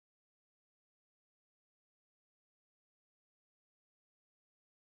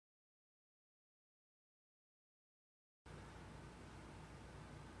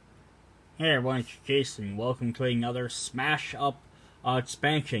Hey everyone, it's Jason. Welcome to another Smash Up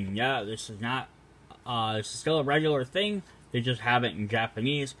expansion. Yeah, this is still a regular thing. They just have it in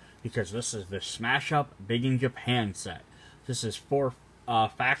Japanese because this is the Smash Up Big in Japan set. This is 4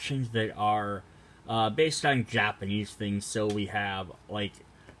 factions that are based on Japanese things. So we have like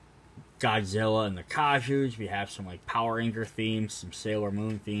Godzilla and the Kajus. We have some like Power Ranger themes, some Sailor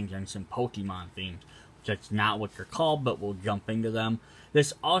Moon themes, and some Pokemon themes. That's not what they're called, but we'll jump into them.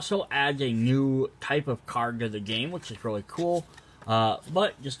 This also adds a new type of card to the game, which is really cool.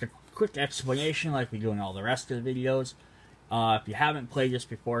 But just a quick explanation like we do in all the rest of the videos. If you haven't played this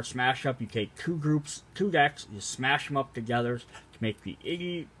before, Smash Up, you take 2 decks, you smash them up together to make the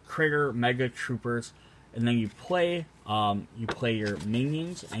 80 Critter Mega Troopers, and then you play your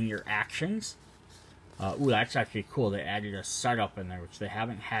minions and your actions. Ooh, that's actually cool. They added a setup in there, which they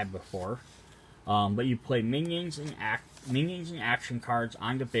haven't had before. But you play minions and action cards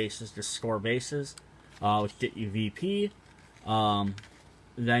on the bases to score bases, which get you VP.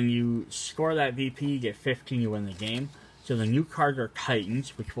 Then you score that VP, you get 15, you win the game. So the new cards are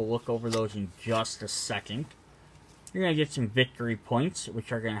Titans, which we'll look over those in just a second. You're going to get some victory points,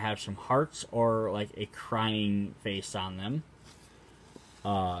 which are going to have some hearts or like a crying face on them.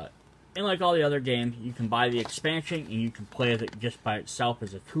 And like all the other games, you can buy the expansion and you can play it just by itself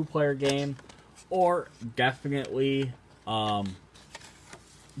as a 2-player game. Or definitely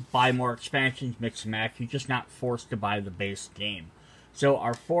buy more expansions, mix and match. You're just not forced to buy the base game. So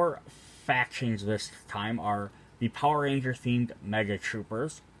our 4 factions this time are the Power Ranger themed Mega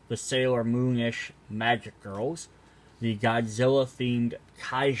Troopers, the Sailor Moonish Magic Girls, the Godzilla themed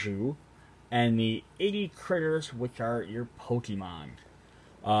Kaiju, and the 80 Critters, which are your Pokemon.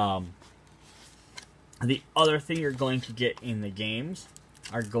 The other thing you're going to get in the games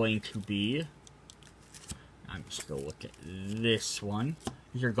are going to be, I'm just going to look at this one.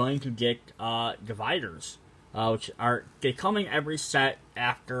 You're going to get dividers, they come in every set.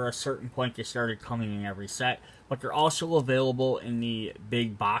 After a certain point, they started coming in every set, but they're also available in the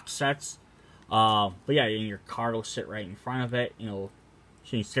big box sets. But yeah, and your card will sit right in front of it. So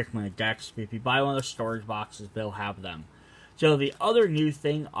you stick them in the decks. If you buy one of the storage boxes, they'll have them. So the other new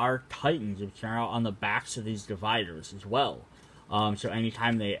thing are Titans, which are out on the backs of these dividers as well. So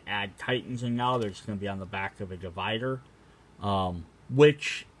anytime they add Titans in now, they're just going to be on the back of a divider,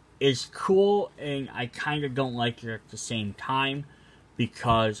 which is cool, and I kind of don't like it at the same time,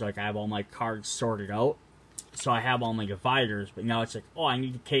 because like I have all my cards sorted out, so I have all my dividers, but now it's like, oh, I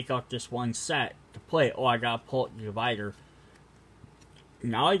need to take out this one set to play. Oh, I gotta pull out the divider.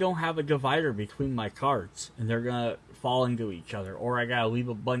 Now I don't have a divider between my cards, and they're gonna fall into each other, or I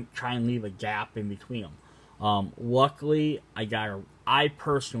gotta try and leave a gap in between them. Luckily, I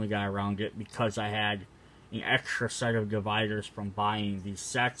personally got around it because I had an extra set of dividers from buying these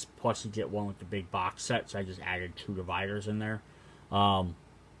sets, plus you get one with the big box set, so I just added 2 dividers in there. But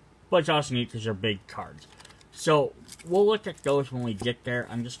it's also neat because they're big cards. So, we'll look at those when we get there.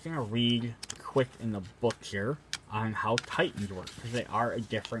 I'm just going to read quick in the book here on how Titans work, because they are a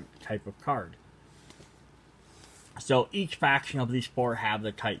different type of card. So, each faction of these 4 have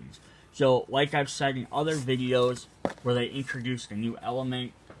the Titans. So, like I've said in other videos where they introduced a new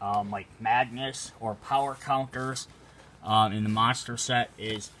element, like madness or power counters in the monster set,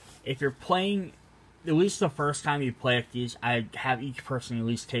 is if you're playing, at least the first time you play with these, I'd have each person at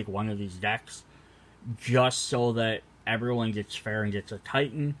least take one of these decks, just so that everyone gets fair and gets a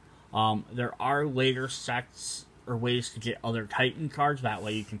Titan. There are later sets or ways to get other Titan cards, that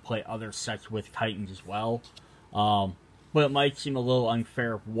way you can play other sets with Titans as well. But it might seem a little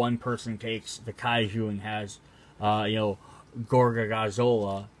unfair if one person takes the Kaiju and has, Gorga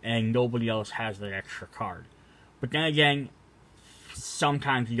Godzilla, and nobody else has that extra card. But then again,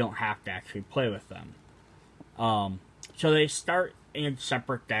 sometimes you don't have to actually play with them. So they start in a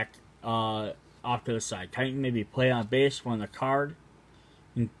separate deck off to the side. Titan may be played on base when a card,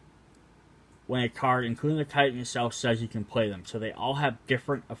 including the Titan itself, says you can play them. So they all have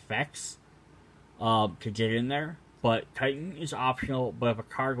different effects to get in there. But Titan is optional, but if a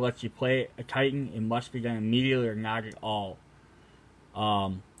card lets you play a Titan, it must be done immediately or not at all.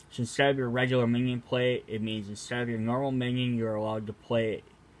 So instead of your regular minion play, it means instead of your normal minion, you're allowed to play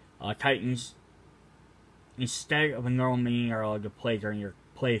Titans. Instead of a normal minion, you're allowed to play during your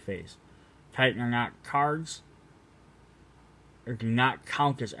play phase. Titan are not cards, or do not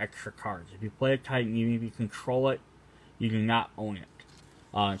count as extra cards. If you play a Titan, even if you control it, you do not own it.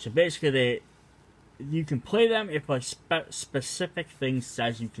 So basically, you can play them if a specific thing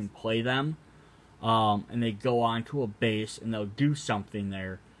says you can play them, and they go onto a base and they'll do something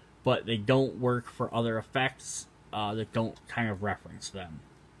there, but they don't work for other effects that don't kind of reference them.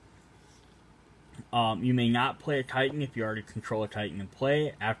 You may not play a Titan if you already control a Titan in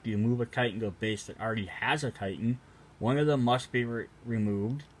play. After you move a Titan to a base that already has a Titan, one of them must be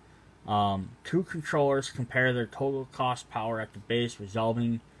removed. Two controllers compare their total cost power at the base,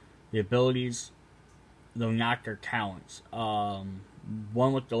 resolving the abilities, though not their talents. One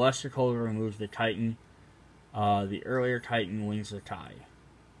with the lesser controller removes the Titan. The earlier Titan wins the tie.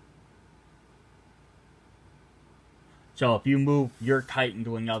 So if you move your Titan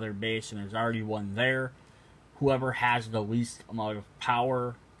to another base and there's already one there, whoever has the least amount of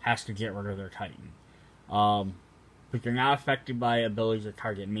power has to get rid of their Titan. But you're not affected by abilities that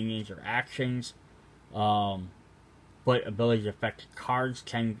target minions or actions. But abilities that affect cards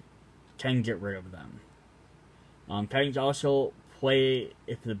can get rid of them. Titans also play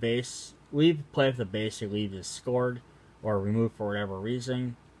if the base they leave is scored or removed for whatever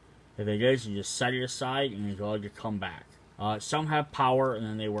reason. If it is, you just set it aside and it's allowed to come back. Some have power and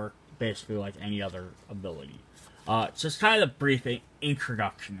then they work basically like any other ability. It's just kind of a brief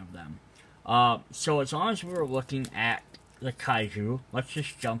introduction of them. So as long as we were looking at the Kaiju, let's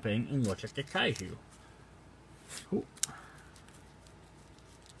just jump in and look at the Kaiju. Ooh.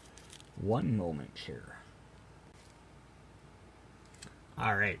 One moment here.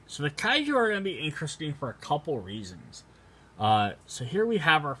 Alright, so the Kaiju are going to be interesting for a couple reasons. So here we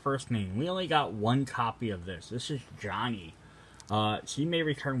have our first minion. We only got one copy of this. This is Johnny. So you may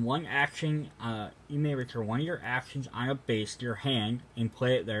return one action. You may return one of your actions on a base to your hand and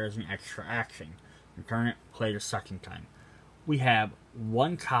play it there as an extra action. Return it, play it a second time. We have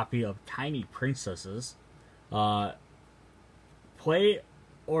one copy of Tiny Princesses. Play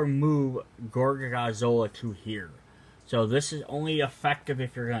or move Gorgonzola to here. So this is only effective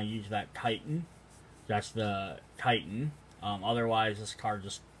if you're going to use that Titan. That's the Titan. Otherwise, this card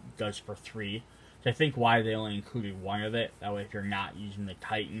just does for 3. So I think why they only included one of it. That way, if you're not using the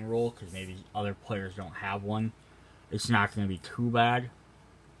Titan rule, because maybe other players don't have one, it's not going to be too bad.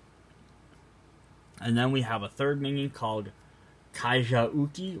 And then we have a third minion called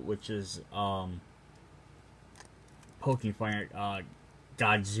Kaijauki, which is poking fun at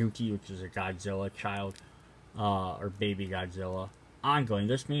Godzuki, which is a Godzilla child, or baby Godzilla. Ongoing,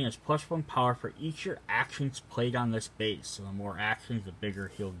 this minion has +1 power for each of your actions played on this base. So the more actions, the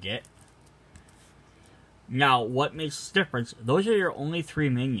bigger he'll get. Now, what makes this difference? Those are your only 3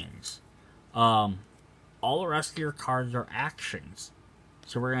 minions. All the rest of your cards are actions.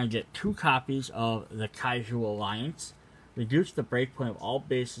 So we're going to get 2 copies of the Kaiju Alliance. Reduce the breakpoint of all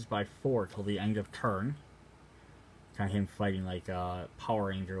bases by 4 till the end of turn. Kind of him fighting like a Power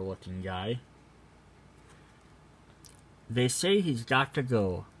Ranger looking guy. They say he's got to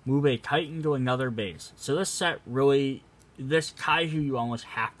go. Move a Titan to another base. So this set really... This Kaiju you almost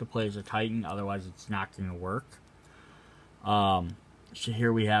have to play as a Titan, otherwise it's not going to work. So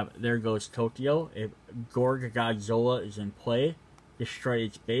here we have... There goes Tokyo. If Gorgonzola is in play, destroy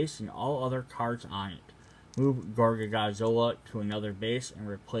its base and all other cards on it. Move Gorgonzola to another base and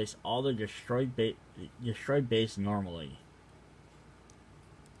replace all the destroyed base normally.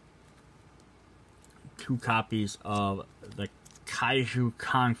 2 copies of the Kaiju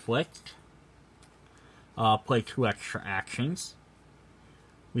Conflict. Play 2 extra actions.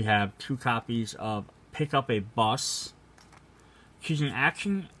 We have 2 copies of Pick Up a Bus. Choose an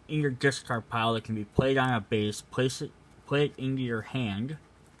action in your discard pile that can be played on a base. Play it into your hand.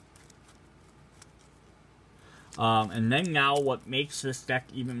 And then now what makes this deck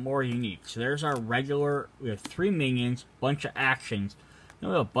even more unique. So there's our regular, we have 3 minions, bunch of actions. Then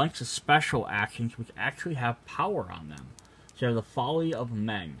we have a bunch of special actions which actually have power on them. So you have the Folly of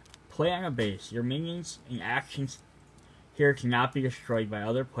Men. Play on a base. Your minions and actions here cannot be destroyed by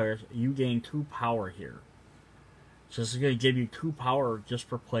other players. You gain 2 power here. So this is going to give you 2 power just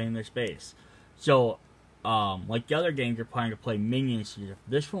for playing this base. So, like the other games, you're planning to play minions. If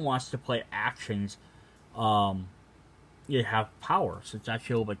this one wants to play actions, you have power. So it's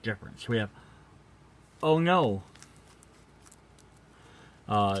actually a little bit different. So we have, oh no.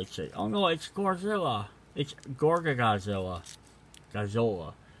 Let's say, oh no, it's Godzilla. It's Gorgonzola.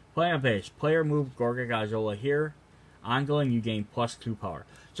 Godzilla. Play on a base. Player move Gorgonzola here. Ongoing, you gain +2 power.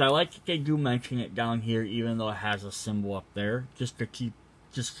 So I like that they do mention it down here, even though it has a symbol up there, just to keep,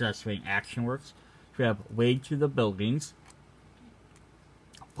 just that's the way action works. So we have wade to the buildings.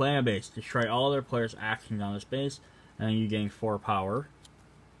 Play on a base. Destroy all other players' actions on this base, and then you gain 4 power.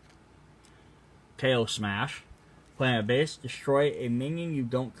 Tail Smash. Play on a base. Destroy a minion you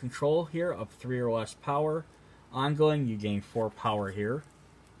don't control here of 3 or less power. Ongoing, you gain 4 power here.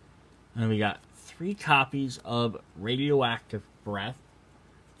 And we got 3 copies of Radioactive Breath.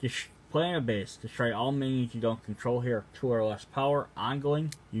 Playing a base. Destroy all minions you don't control here of 2 or less power.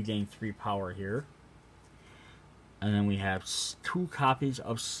 Ongoing, you gain 3 power here. And then we have 2 copies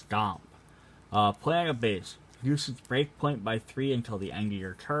of Stomp. Playing a base. Reduce its breakpoint by 3 until the end of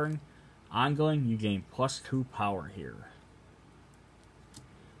your turn. Ongoing, you gain +2 power here.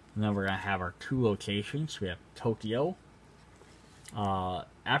 And then we're going to have our 2 locations. We have Tokyo.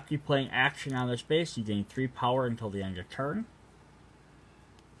 After you play an action on this base, you gain 3 power until the end of turn.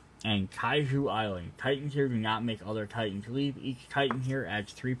 And Kaiju Island. Titans here do not make other Titans leave. Each Titan here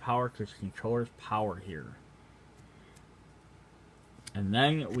adds 3 power to its controller's power here. And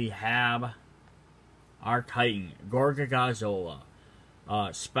then we have our Titan, Gorgagazola.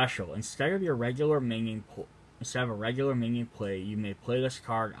 Special. Instead of a regular minion play, you may play this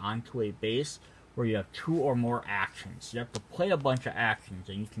card onto a base where you have 2 or more actions. You have to play a bunch of actions,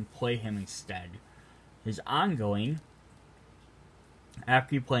 and you can play him instead. His ongoing,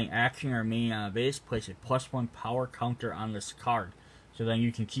 after you play an action or minion on a base, place a +1 power counter on this card. So then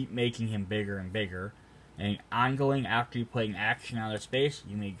you can keep making him bigger and bigger. And ongoing, after you play an action on this base,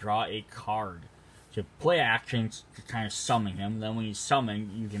 you may draw a card. So play actions to kind of summon him. Then when he's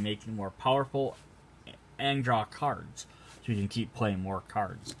summoned, you can make him more powerful and draw cards. So you can keep playing more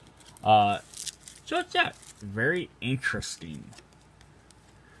cards. So it's that. Very interesting.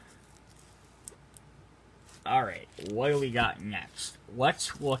 Alright, what do we got next?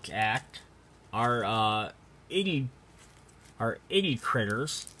 Let's look at our 80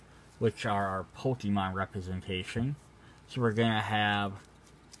 critters, which are our Pokemon representation. So we're going to have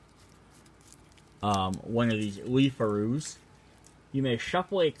one of these Leafaroos. You may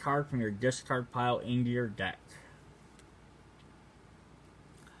shuffle a card from your discard pile into your deck.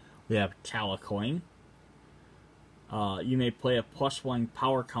 We have Calicoin. You may play a +1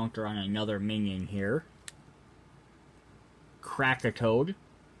 power counter on another minion here. Krakatoad.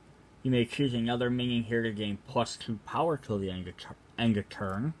 You may choose another minion here to gain +2 power till the end of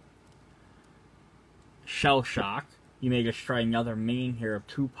turn. Shell Shock. You may destroy another minion here of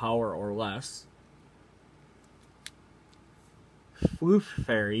 2 power or less. Floof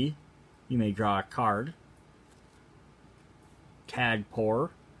Fairy. You may draw a card.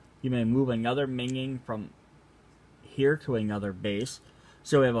 Tadpore. You may move another minion from here to another base.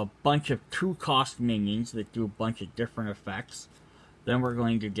 So we have a bunch of 2-cost minions that do a bunch of different effects. Then we're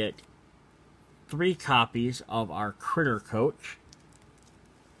going to get 3 copies of our Critter Coach.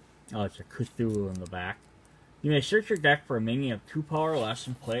 Oh, it's a Cthulhu in the back. You may search your deck for a minion of 2 power or less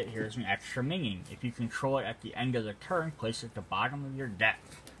and play it here as an extra minion. If you control it at the end of the turn, place it at the bottom of your deck.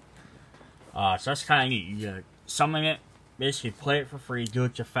 So that's kind of neat. You summon it, basically play it for free, do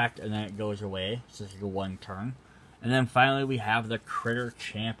its effect, and then it goes away. So it's like a 1 turn. And then finally we have the Critter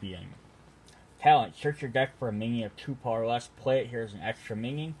Champion. Talent, search your deck for a minion of 2 power or less, play it here as an extra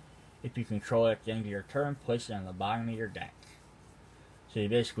minion. If you control it at the end of your turn, place it on the bottom of your deck. So you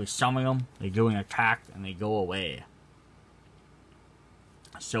basically summon them, they do an attack, and they go away.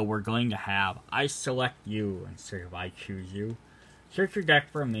 So we're going to have I select you instead of I choose you. Search your deck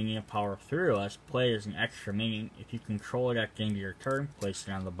for a minion of power of 3 or less, play it as an extra minion. If you control it at the end of your turn, place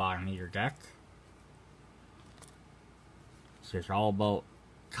it on the bottom of your deck. So it's all about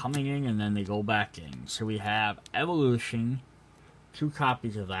coming in and then they go back in. So we have Evolution, 2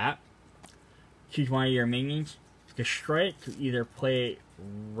 copies of that. Choose one of your minions. Destroy it to either play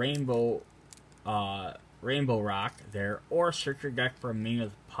Rainbow Rock there, or search your deck for a minion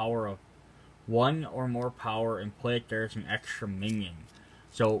with power of 1 or more power and play it there as an extra minion.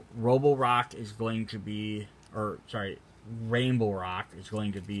 So Rainbow Rock is going to be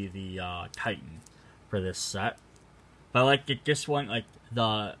the Titan for this set. But like this one, like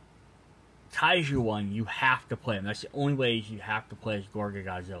the Kaiju one, you have to play him. That's the only way you have to play as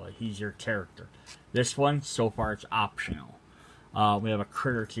Gorgagazola. He's your character. This one, so far, it's optional. We have a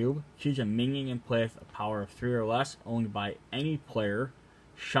Critter Cube. Choose a minion and play with a power of 3 or less, owned by any player.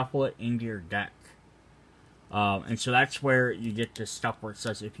 Shuffle it into your deck. And so that's where you get this stuff where it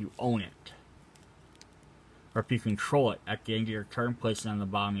says if you own it. Or if you control it at the end of your turn, place it on the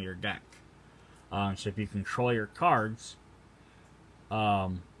bottom of your deck. So if you control your cards,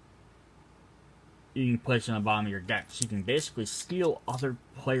 you can place it on the bottom of your deck. So you can basically steal other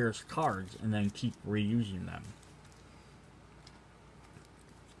players' cards and then keep reusing them.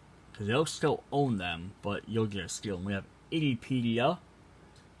 Because they'll still own them, but you'll just steal them. We have Idiopedia,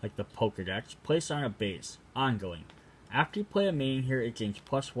 like the Pokedex. Place on a base. Ongoing. After you play a minion here, it gains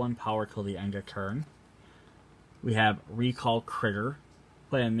 +1 power till the end of turn. We have Recall Critter.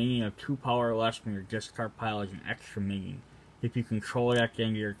 Play a minion of 2 power or less from your discard pile as an extra minion. If you control it at the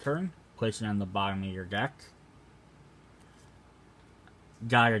end of your turn, place it on the bottom of your deck.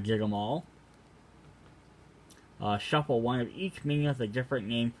 Gotta get 'em all. Shuffle one of each minion with a different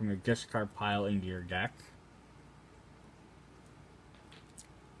name from your discard pile into your deck.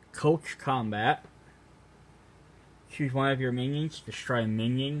 Coach Combat. Choose one of your minions, destroy a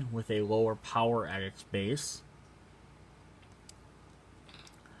minion with a lower power at its base.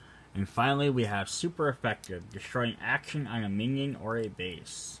 And finally, we have Super Effective, destroying action on a minion or a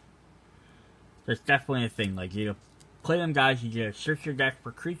base. That's definitely a thing. Like, you play them guys, you get to search your deck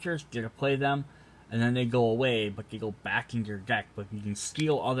for creatures, get to play them, and then they go away, but they go back into your deck. But if you can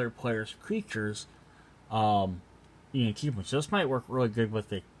steal other players' creatures, you can keep them. So this might work really good with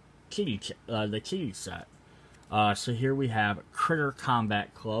the kitty set. So here we have Critter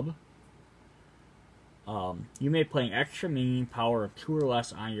Combat Club. You may play an extra minion power of 2 or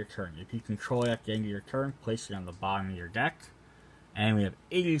less on your turn. If you control it at the end of your turn, place it on the bottom of your deck. And we have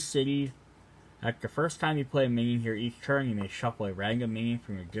 80 City. At the first time you play a minion here each turn, you may shuffle a random minion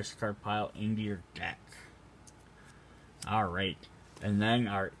from your discard pile into your deck. Alright. And then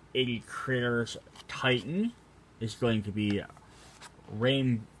our 80 Critters Titan is going to be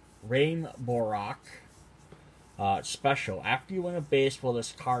Rainbow Special. After you win a base while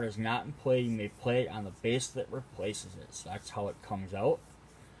this card is not in play, you may play it on the base that replaces it. So that's how it comes out.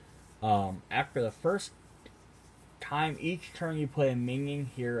 After the first time each turn you play a minion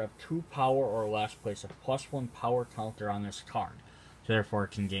here of 2 power or less, place a +1 power counter on this card. So therefore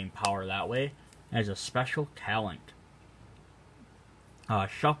it can gain power that way. As a special talent.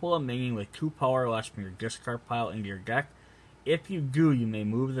 Shuffle a minion with 2 power or less from your discard pile into your deck. If you do, you may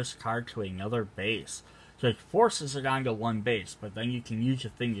move this card to another base. So it forces it onto one base, but then you can use the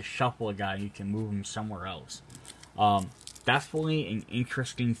thing to shuffle a guy and you can move him somewhere else. Definitely an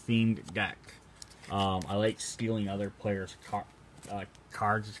interesting themed deck. I like stealing other players'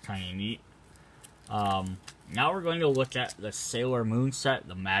 cards. It's kind of neat. Now we're going to look at the Sailor Moon set,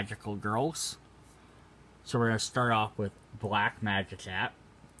 the Magical Girls. So we're going to start off with Black Magicat,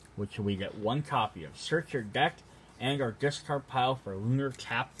 which we get 1 copy of. Search your deck and our discard pile for Lunar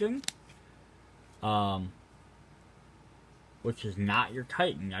Captain. Which is not your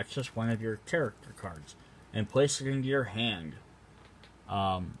Titan. That's just one of your character cards. And place it into your hand.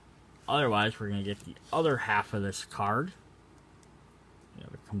 Otherwise, we're going to get the other half of this card. We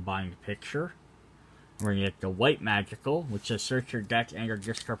have a combined picture. We're going to get the White Magical, which says search your deck and your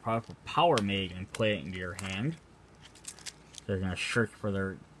discard pile for Power Maid and play it into your hand. So they're going to search for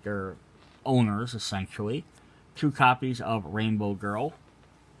their owners, essentially. 2 copies of Rainbow Girl.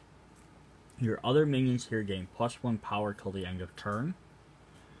 Your other minions here gain +1 power till the end of turn.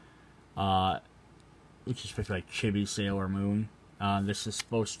 Which is like Chibi Sailor Moon. This is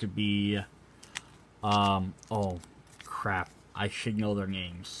supposed to be... oh, crap. I should know their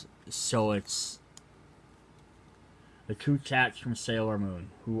names. So it's... the 2 cats from Sailor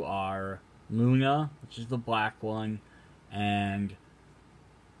Moon, who are Luna, which is the black one, and...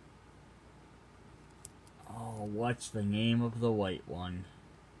 oh, what's the name of the white one?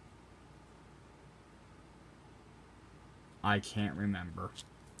 I can't remember.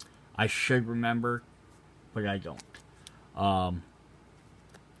 I should remember, but I don't. And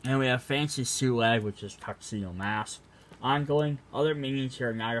we have Fancy Sulag, which is Tuxedo Mask. Ongoing. Other minions here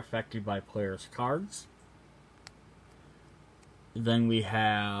are not affected by players' cards. Then we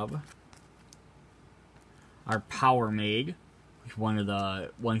have our Power Maid, which is one of the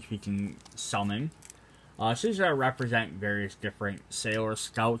ones we can summon. So these are represent various different Sailor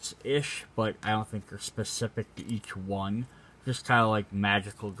Scouts-ish, but I don't think they're specific to each one. Just kind of like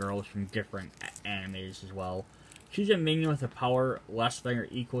magical girls from different animes as well. Choose a minion with a power less than or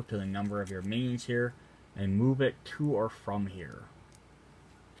equal to the number of your minions here, and move it to or from here.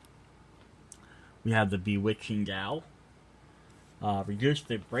 We have the Bewitching Gal. Reduce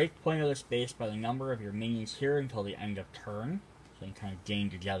the break point of this base by the number of your minions here until the end of turn. So they can kind of gang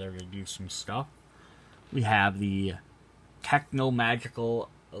together to do some stuff. We have the Techno-Magical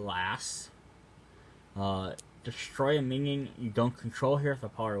Lass. Destroy a minion you don't control here with a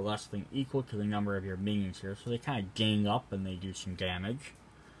power less than equal to the number of your minions here. So they kind of gang up and they do some damage.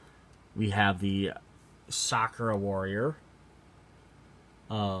 We have the Sakura Warrior.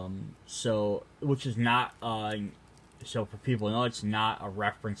 Which is not... so for people to know, it's not a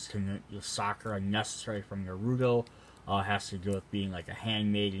reference to the Sakura necessary from Naruto. It has to do with being like a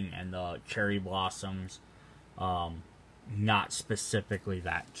handmaiden and the cherry blossoms. Not specifically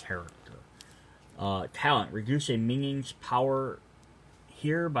that character. Talent. Reduce a minion's power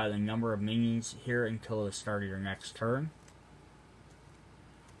here by the number of minions here until the start of your next turn.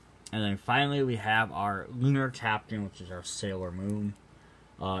 And then finally we have our Lunar Captain, which is our Sailor Moon.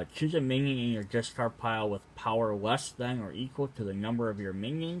 Choose a minion in your discard pile with power less than or equal to the number of your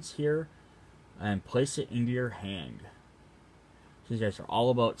minions here, and place it into your hand. So these guys are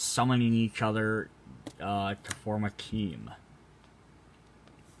all about summoning each other to form a team.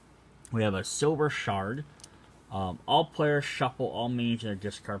 We have a Silver Shard. All players shuffle all minions in their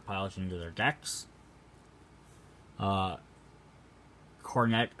discard piles into their decks.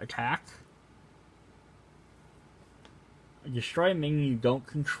 Cornet Attack. Destroy a minion you don't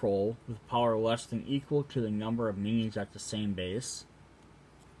control with power less than equal to the number of minions at the same base.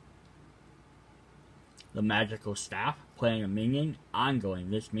 The Magical Staff. Playing a minion. Ongoing.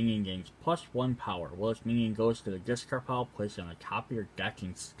 This minion gains +1 power. While this minion goes to the discard pile, place it on the top of your deck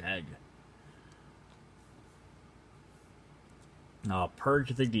instead.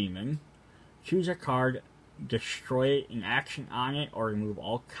 Purge the Demon. Choose a card, destroy an action on it, or remove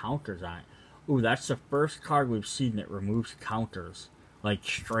all counters on it. Ooh, that's the first card we've seen that removes counters, like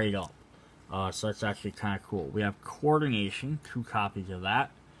straight up. So that's actually kind of cool. We have Coordination, 2 copies of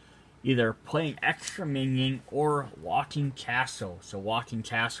that. Either playing extra minion or Walking Castle. So Walking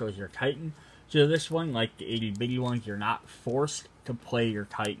Castle is your Titan. So this one, like the itty bitty ones, you're not forced to play your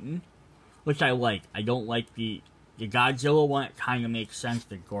Titan, which I like. I don't like the Godzilla one. It kind of makes sense.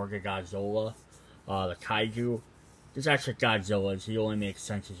 The Gorga Godzilla, the Kaiju. This actually Godzilla is. He only makes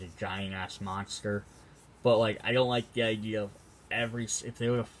sense as a giant ass monster. But like, I don't like the idea of if they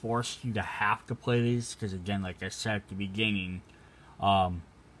would have forced you to have to play these, because again, like I said at the beginning,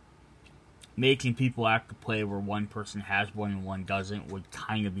 making people have to play where one person has one and one doesn't would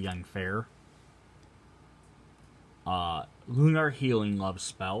kind of be unfair. Lunar Healing Love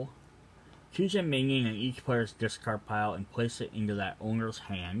Spell. Choose a minion in each player's discard pile and place it into that owner's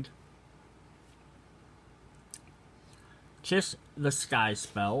hand. Kiss the Sky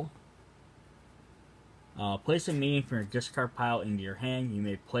Spell. Place a minion from your discard pile into your hand. You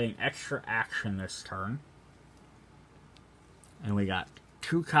may play an extra action this turn. And we got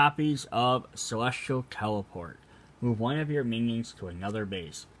 2 copies of Celestial Teleport. Move one of your minions to another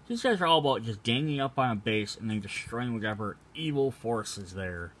base. These guys are all about just ganging up on a base and then destroying whatever evil force is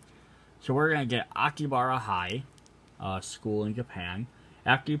there. So we're going to get Akibara High, school in Japan.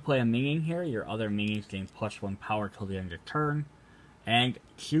 After you play a minion here, your other minions gain +1 power till the end of turn. And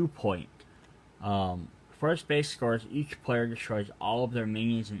Q Point. First base scores, each player destroys all of their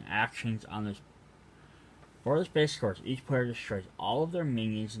minions and actions on this. For this base scores, each player destroys all of their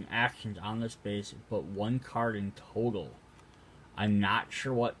minions and actions on this base, but 1 card in total. I'm not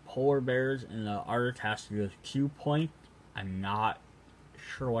sure what Polar Bears and the artist has to do with Q Point. I'm not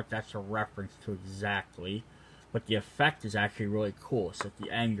sure what that's a reference to exactly. But the effect is actually really cool. So at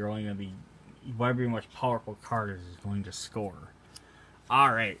the end, you're only going to be, whatever your most powerful card is going to score.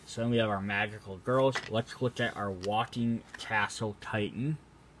 Alright, so then we have our Magical Girls. Let's look at our Walking Castle Titan.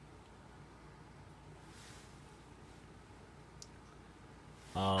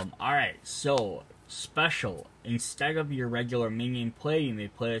 Alright, so, special. Instead of your regular minion play, you may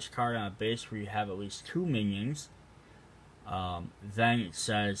play this card on a base where you have at least 2 minions. Then it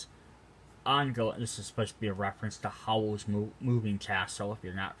says, ongoing. This is supposed to be a reference to Howl's Moving Castle, if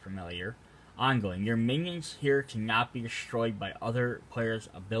you're not familiar. Ongoing. Your minions here cannot be destroyed by other players'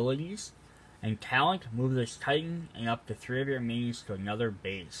 abilities. And talent, move this Titan and up to 3 of your minions to another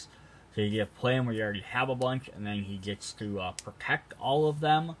base. So you get to play him where you already have a bunch, and then he gets to protect all of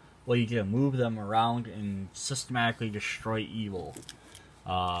them, while you get to move them around and systematically destroy evil.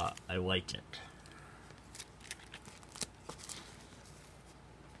 I like it.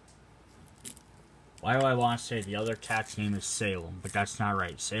 Why do I want to say the other cat's name is Salem? But that's not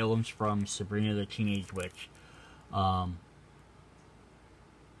right. Salem's from Sabrina the Teenage Witch.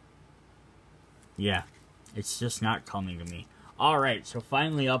 Yeah. It's just not coming to me. Alright, so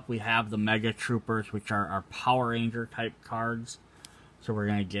finally up we have the Mega Troopers, which are our Power Ranger type cards. So we're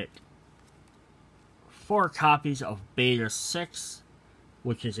going to get 4 copies of Beta 6,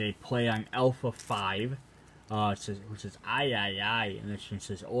 which is a play on Alpha 5. Which is I, and this one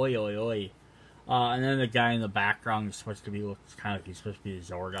says oi, oi, oi. And then the guy in the background is supposed to be, looks kind of like he's supposed to be a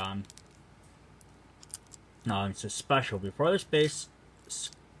Zordon. It says special. Before this base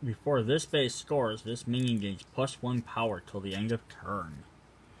scores, this minion gains +1 power till the end of turn.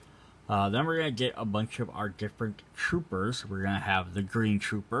 Then we're going to get a bunch of our different troopers. We're going to have the Green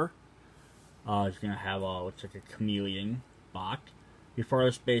Trooper. He's going to have looks like a chameleon bot. Before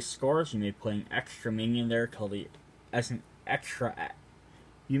this base scores, you may play an extra minion there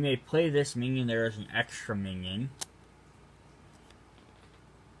You may play this minion there as an extra minion.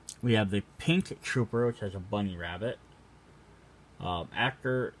 We have the Pink Trooper, which has a bunny rabbit.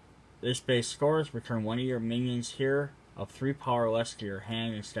 After this base scores, return one of your minions here of 3 power less to your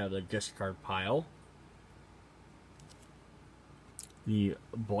hand instead of the discard pile. The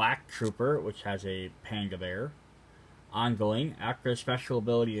Black Trooper, which has a Panda Bear. Ongoing, after a special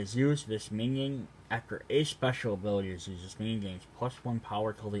ability is used, this minion gains +1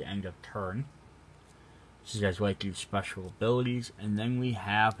 power till the end of turn. So you guys like to use special abilities. And then we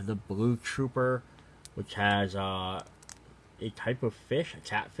have the Blue Trooper, which has a type of fish, a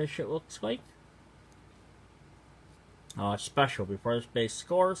catfish it looks like. Special, before this base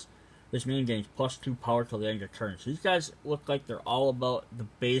scores, this minion gains +2 power till the end of turn. So these guys look like they're all about the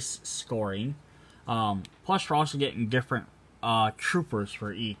base scoring. Plus we're also getting different troopers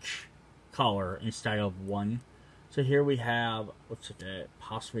for each color instead of one. So here we have, what's it,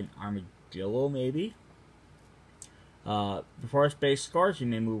 possibly an armadillo maybe? Before this base scores, you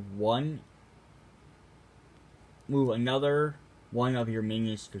may move another one of your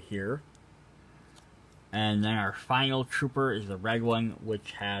minions to here. And then our final trooper is the red one,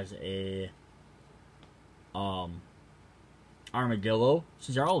 which has a armadillo.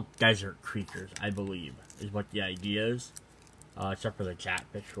 These are all desert creatures, I believe, is what the idea is. Except for the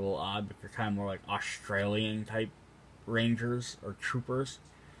catfish, a little odd, but they're kind of more like Australian type rangers or troopers.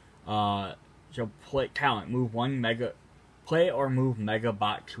 So talent, move play or move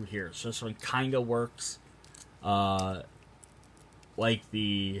Megabot to here. So this one kind of works like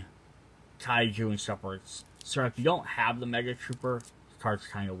the Kaiju and stuff where it's, so if you don't have the Mega Trooper, the card's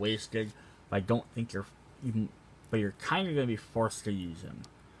kind of wasted, but I don't think you're kind of going to be forced to use him.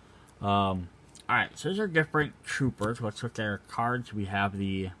 Alright, so those are different troopers. Let's look at our cards. We have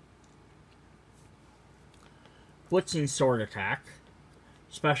the Blitzing Sword Attack.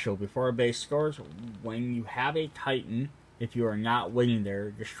 Special, before a base scores, when you have a Titan, if you are not winning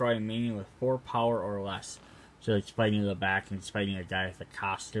there, destroy a minion with 4 power or less. So it's fighting to the back and it's fighting a guy with a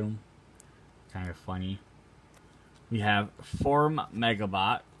costume. Kind of funny. We have Form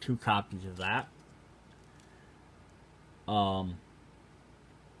Megabot, 2 copies of that.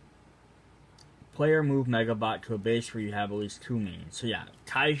 Player move Megabot to a base where you have at least 2 minions. So yeah,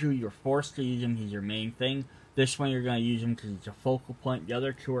 Kaiju, you're forced to use him, he's your main thing. This one you're going to use him because it's a focal point. The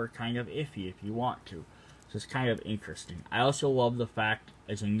other 2 are kind of iffy if you want to. So it's kind of interesting. I also love the fact,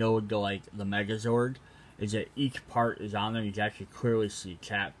 as a node to like the Megazord, is that each part is on there. You can actually clearly see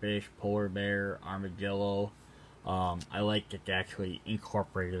catfish, polar bear, armadillo. I like that they actually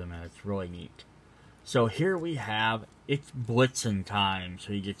incorporated them and it's really neat. So here we have, it's Blitzen time.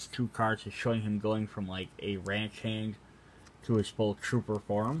 So he gets 2 cards, it's showing him going from like a ranch hand to his full trooper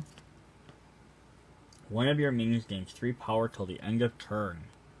form. One of your minions gains 3 power till the end of turn.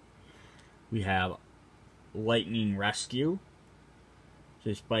 We have Lightning Rescue.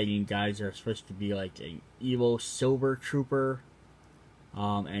 Just fighting guys that are supposed to be like an evil silver trooper.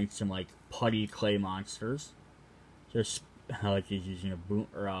 And some like putty clay monsters. Just like he's using a boom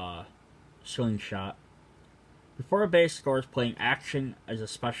or a slingshot. Before a base scores, playing action as a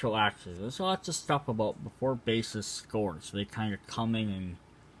special action. There's lots of stuff about before bases score, so they kind of come in and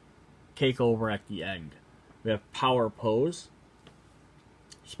take over at the end. We have Power Pose.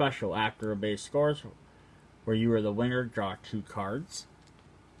 Special, after a base scores, where you are the winner, draw 2 cards.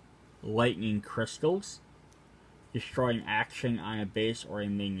 Lightning Crystals. Destroying action on a base or a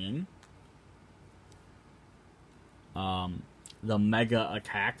minion. The Mega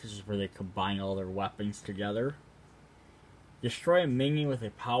Attack. This is where they combine all their weapons together. Destroy a minion with a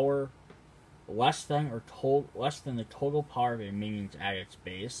power less than the total power of a minions at its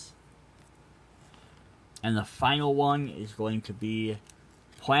base. And the final one is going to be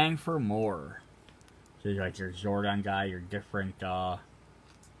Plan for More. So like your Zordon guy, your different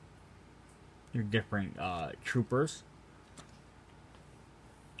troopers.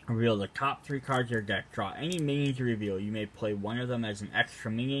 Reveal the top 3 cards of your deck. Draw any minions you reveal. You may play one of them as an extra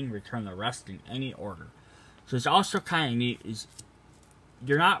minion. Return the rest in any order. So it's also kind of neat. Is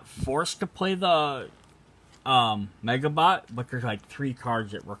you're not forced to play the Megabot, but there's like 3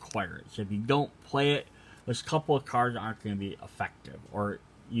 cards that require it. So if you don't play it, those couple of cards aren't going to be effective or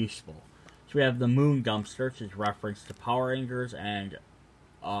useful. So we have the Moon Dumpster, which is reference to Power Rangers and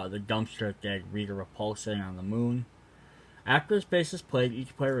the dumpster that Rita Repulsa on the moon. After this base is played,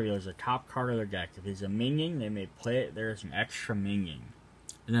 each player reveals the top card of their deck. If it's a minion, they may play it. There is an extra minion.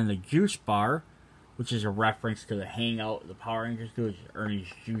 And then the Juice Bar, which is a reference to the Hangout the Power Rangers do, is Ernie's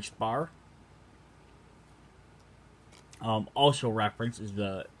Juice Bar. Also reference is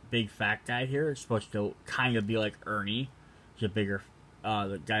the big fat guy here. It's supposed to kind of be like Ernie. He's a bigger,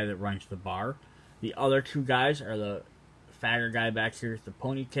 the guy that runs the bar. The other 2 guys are the fatter guy back here with the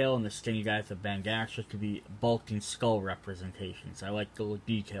ponytail and the skinny guy with the bandana. It's supposed to be bulk and skull representations. I like the little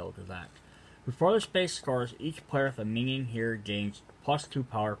detail to that. Before the space scores, each player with a minion here gains +2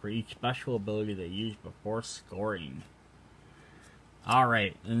 power for each special ability they use before scoring.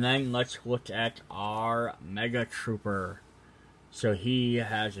 Alright, and then let's look at our Mega Trooper. So he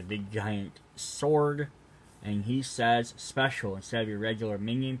has a big giant sword, and he says, special, instead of your regular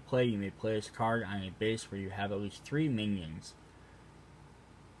minion play, you may play this card on a base where you have at least 3 minions.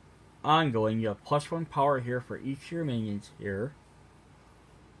 Ongoing, you have +1 power here for each of your minions here.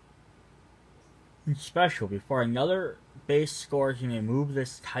 And special, before another base scores, you may move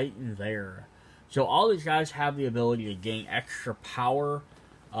this Titan there. So all these guys have the ability to gain extra power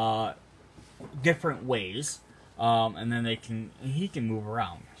different ways. And then he can move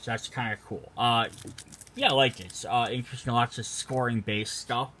around. So that's kind of cool. Yeah, I like it. It's interesting, lots of scoring based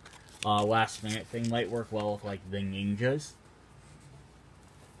stuff. Last minute thing might work well with like the ninjas.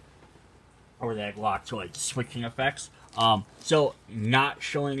 Or they have lots of like switching effects. So not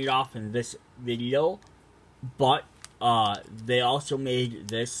showing it off in this video, but they also made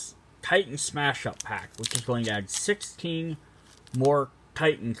this Titan Smash Up pack, which is going to add 16 more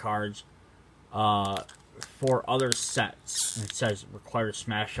Titan cards for other sets. And it says requires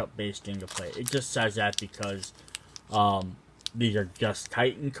Smash Up based game to play. It just says that because these are just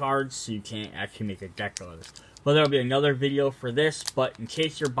Titan cards, so you can't actually make a deck of this. But there'll be another video for this, but in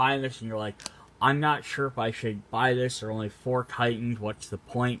case you're buying this and you're like, I'm not sure if I should buy this, there are only 4 Titans, what's the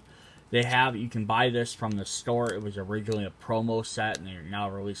point? You can buy this from the store. It was originally a promo set, and they're now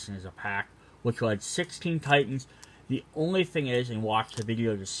releasing as a pack, which will add 16 Titans. The only thing is, and watch the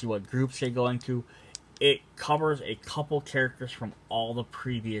video to see what groups they go into, it covers a couple characters from all the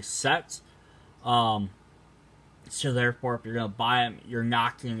previous sets. So therefore, if you're going to buy them, you're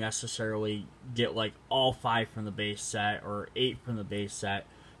not going to necessarily get like all 5 from the base set, or 8 from the base set.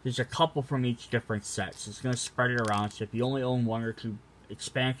 There's a couple from each different set, so it's going to spread it around. So if you only own 1 or 2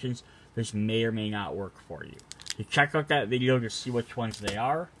 expansions, this may or may not work for you. So check out that video to see which ones they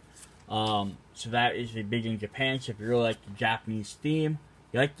are. So that is the Big in Japan. So if you really like the Japanese theme,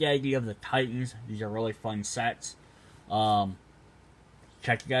 you like the idea of the Titans, these are really fun sets.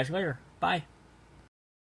 Check you guys later. Bye.